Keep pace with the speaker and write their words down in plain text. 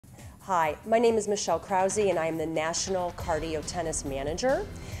Hi, my name is Michelle Krause and I am the National Cardio Tennis Manager.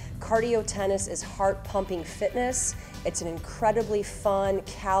 Cardio tennis is heart-pumping fitness. It's an incredibly fun,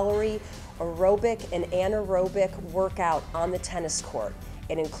 calorie, aerobic, and anaerobic workout on the tennis court.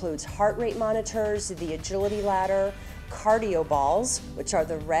 It includes heart rate monitors, the agility ladder, cardio balls, which are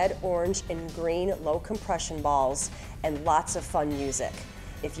the red, orange, and green low compression balls, and lots of fun music.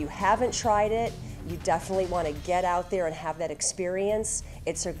 If you haven't tried it, you definitely want to get out there and have that experience.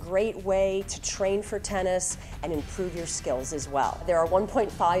 It's a great way to train for tennis and improve your skills as well. There are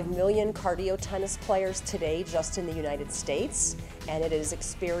 1.5 million cardio tennis players today just in the United States, and it is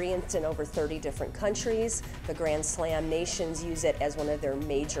experienced in over 30 different countries. The Grand Slam nations use it as one of their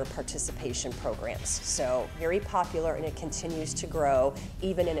major participation programs. So very popular, and it continues to grow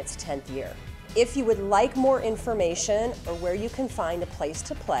even in its 10th year. If you would like more information or where you can find a place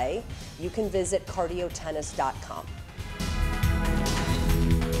to play, you can visit cardiotennis.com.